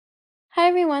Hi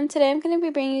everyone, today I'm going to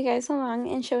be bringing you guys along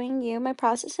and showing you my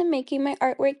process in making my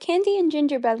artwork Candy in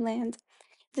Gingerbread Land.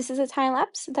 This is a time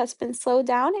lapse that's been slowed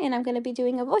down and I'm going to be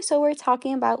doing a voiceover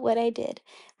talking about what I did.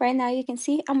 Right now you can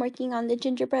see I'm working on the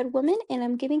gingerbread woman and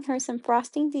I'm giving her some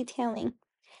frosting detailing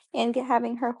and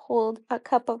having her hold a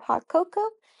cup of hot cocoa,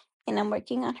 and I'm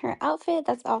working on her outfit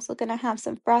that's also going to have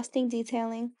some frosting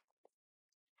detailing.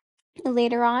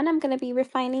 Later on, I'm going to be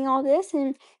refining all this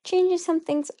and changing some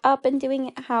things up and doing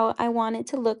it how I want it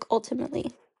to look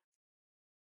ultimately.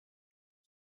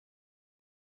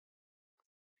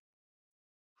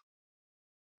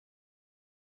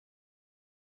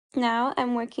 Now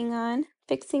I'm working on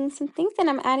fixing some things and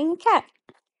I'm adding a cat.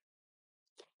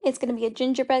 It's going to be a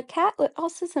gingerbread cat with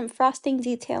also some frosting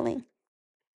detailing.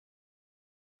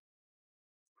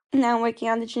 Now I'm working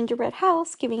on the gingerbread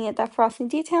house, giving it that frosting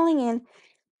detailing and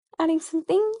adding some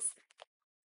things.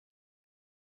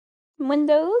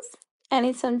 Windows,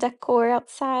 adding some decor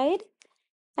outside,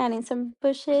 adding some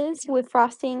bushes with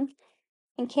frosting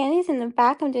and candies. In the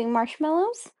back, I'm doing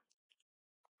marshmallows.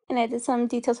 And I did some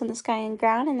details on the sky and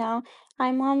ground, and now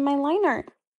I'm on my line art.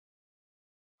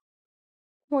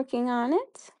 Working on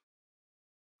it.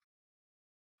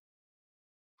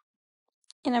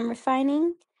 And I'm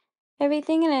refining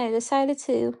everything, and I decided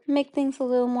to make things a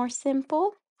little more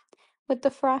simple with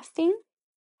the frosting.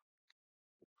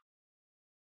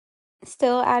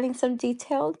 Still adding some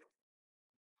detail.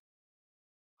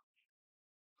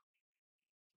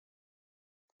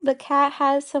 The cat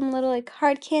has some little like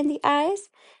hard candy eyes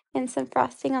and some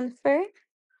frosting on the fur.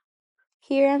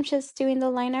 Here I'm just doing the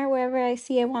line art wherever I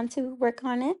see I want to work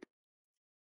on it.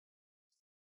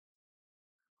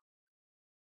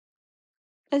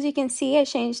 As you can see, I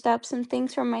changed up some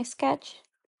things from my sketch,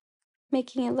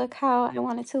 making it look how I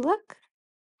want it to look.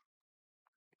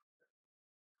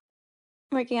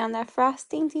 Working on that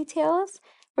frosting details,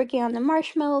 working on the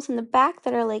marshmallows in the back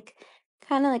that are like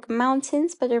kind of like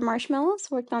mountains, but they're marshmallows.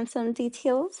 Worked on some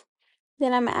details.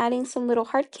 Then I'm adding some little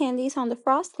hard candies on the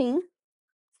frosting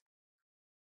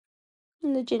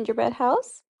in the gingerbread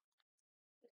house.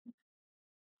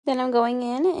 Then I'm going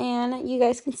in and you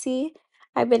guys can see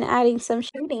I've been adding some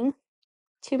shading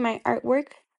to my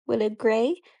artwork with a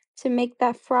gray to make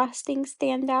that frosting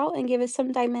stand out and give it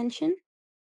some dimension.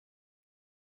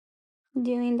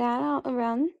 Doing that all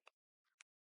around.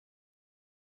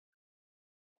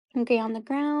 Okay, on the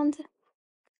ground.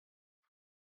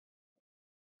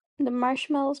 The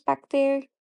marshmallows back there.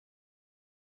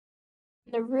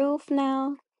 The roof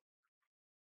now.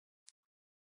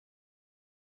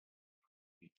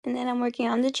 And then I'm working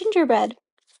on the gingerbread.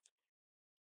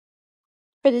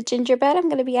 For the gingerbread, I'm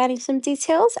going to be adding some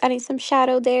details, adding some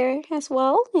shadow there as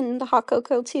well, and the hot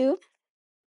cocoa too.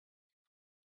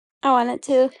 I want it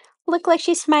to look like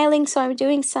she's smiling, so I'm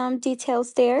doing some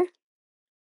details there.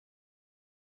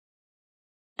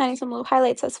 Adding some little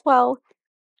highlights as well.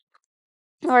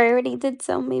 Or I already did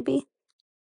some, maybe.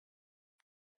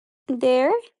 There.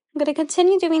 I'm going to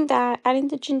continue doing that, adding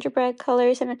the gingerbread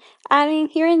colors and adding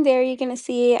here and there. You're going to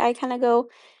see I kind of go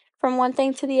from one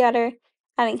thing to the other,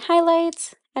 adding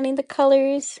highlights, adding the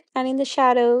colors, adding the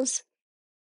shadows.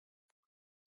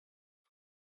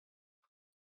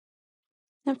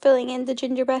 I'm filling in the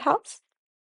gingerbread house.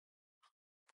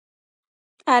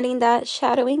 Adding that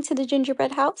shadowing to the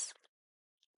gingerbread house.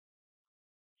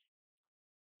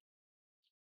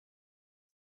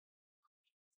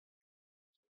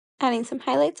 Adding some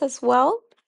highlights as well.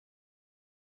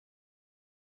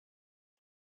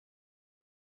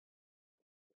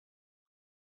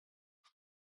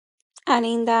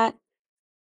 Adding that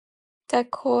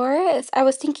decor. I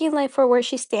was thinking like for where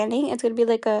she's standing, it's gonna be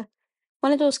like a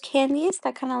one of those candies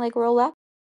that kind of like roll up,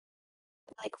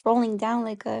 like rolling down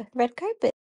like a red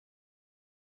carpet.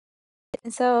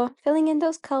 And so filling in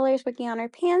those colors, working on her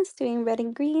pants, doing red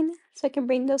and green, so I can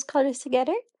bring those colors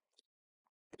together.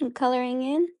 And coloring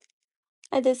in.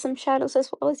 I did some shadows as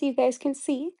well as you guys can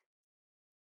see.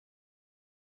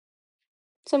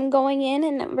 So I'm going in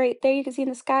and right there you can see in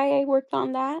the sky, I worked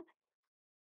on that.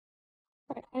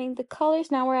 We're adding the colors.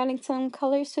 Now we're adding some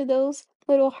colors to those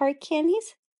little heart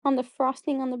candies on the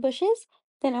frosting on the bushes.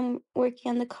 Then I'm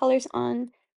working on the colors on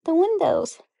the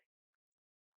windows.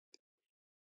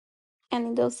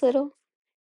 Adding those little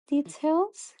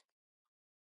details.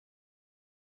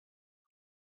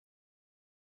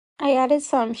 I added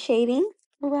some shading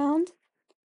around.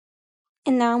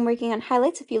 And now I'm working on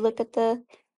highlights. If you look at the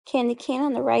candy can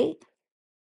on the right,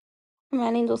 I'm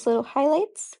adding those little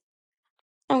highlights.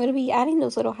 I'm going to be adding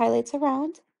those little highlights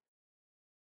around.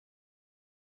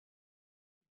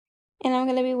 And I'm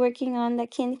going to be working on the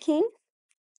candy cane.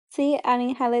 See,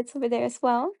 adding highlights over there as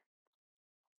well.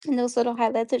 And those little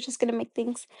highlights are just gonna make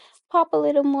things pop a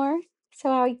little more.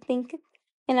 So I think,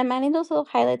 and I'm adding those little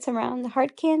highlights around the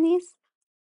hard candies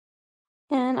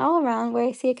and all around where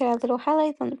I see I could add little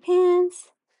highlights on the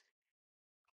pants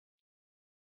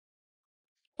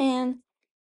and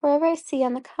wherever I see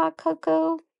on the hot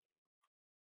cocoa,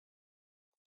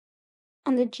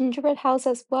 on the gingerbread house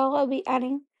as well, I'll be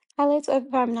adding highlights if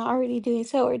I'm not already doing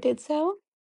so or did so.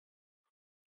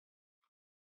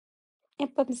 If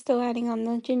I'm still adding on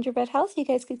the gingerbread house, you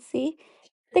guys could see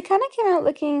they kind of came out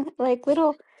looking like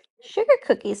little sugar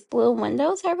cookies, little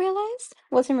windows, I realized.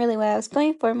 Wasn't really what I was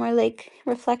going for, more like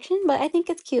reflection, but I think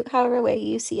it's cute however way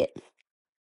you see it.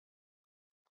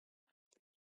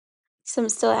 So I'm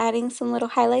still adding some little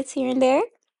highlights here and there.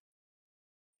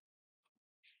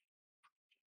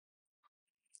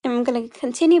 And I'm going to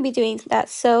continue be doing that.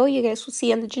 So you guys will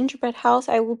see on the gingerbread house,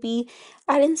 I will be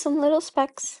adding some little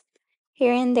specks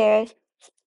here and there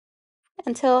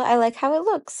until I like how it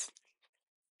looks.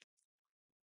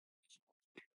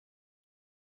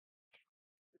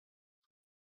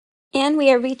 And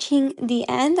we are reaching the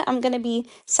end. I'm going to be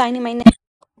signing my name.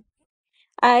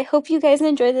 I hope you guys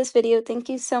enjoyed this video. Thank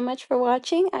you so much for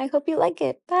watching. I hope you like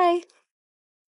it. Bye.